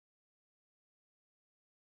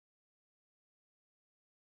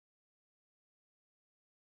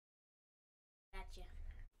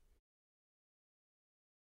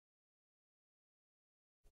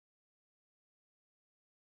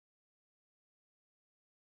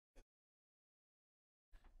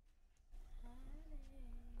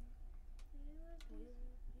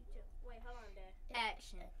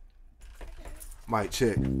Mic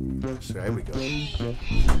check. So there we go.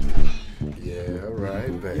 Yeah,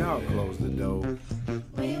 alright, baby. Y'all close the door.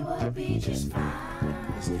 We would be just fine.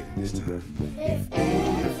 Let's get it this time. If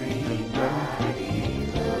everybody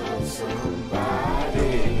loves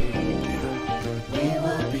somebody, we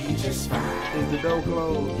would be just fine. Is the door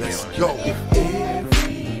closed? Let's If go.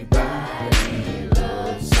 everybody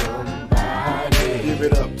loves somebody, Give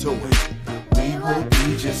it up to him. we would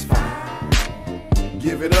be just fine.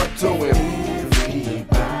 Give it up to him.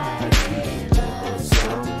 Everybody loves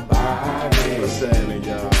somebody, What's happening,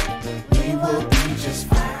 y'all? we would be just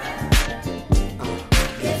fine.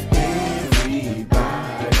 If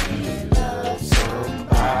everybody loves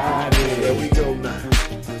somebody, There we go now.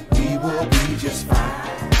 we will be just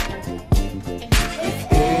fine.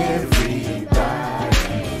 If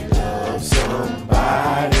everybody loves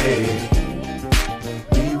somebody,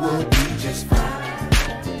 we will be just fine.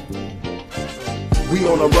 We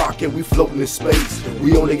on a rock and we floating in space.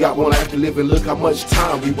 We only got one life to live and look how much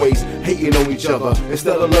time we waste hating on each other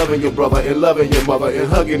instead of loving your brother and loving your mother and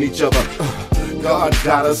hugging each other. God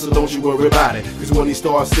got us, so don't you worry about it. Cause when he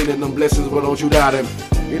starts sending them blessings, well, don't you doubt him.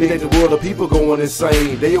 It ain't the world of people going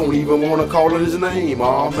insane. They don't even want to call it his name.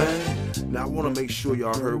 Aw, man. Now I want to make sure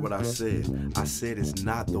y'all heard what I said. I said it's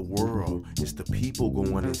not the world, it's the people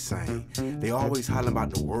going insane. They always hollering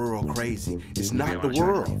about the world crazy. It's not the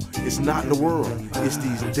world, it's not the world, it's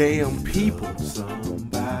these damn people.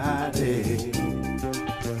 Somebody,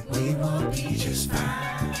 We will be just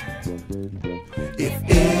fine. if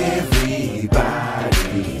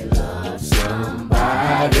everybody Love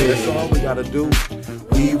somebody, that's all we gotta do.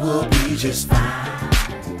 we will be just fine.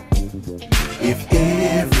 If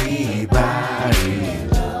everybody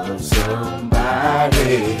loves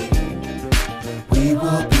somebody, we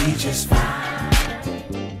will be just fine.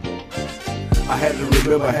 I had to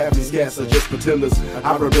remember half these cats are just pretenders.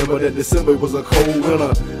 I remember that December was a cold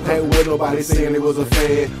winter. Ain't with nobody saying it was a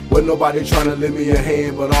fan. Wasn't nobody trying to lend me a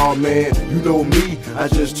hand, but oh man, you know me, I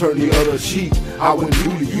just turned the other cheek. I wouldn't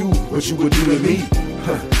do to you what you would do to me.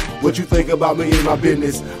 What you think about me is my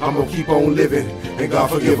business. I'm gonna keep on living, and God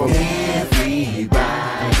forgive them. Everybody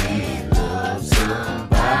loves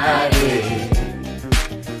somebody,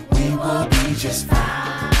 we will be just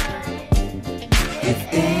fine. If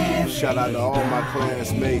Shout out to all my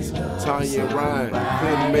classmates, Tanya and Ryan,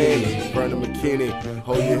 Clinton Manning, Vernon McKinney.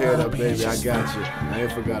 Hold your head up, baby, I got you. I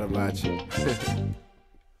ain't forgot about you.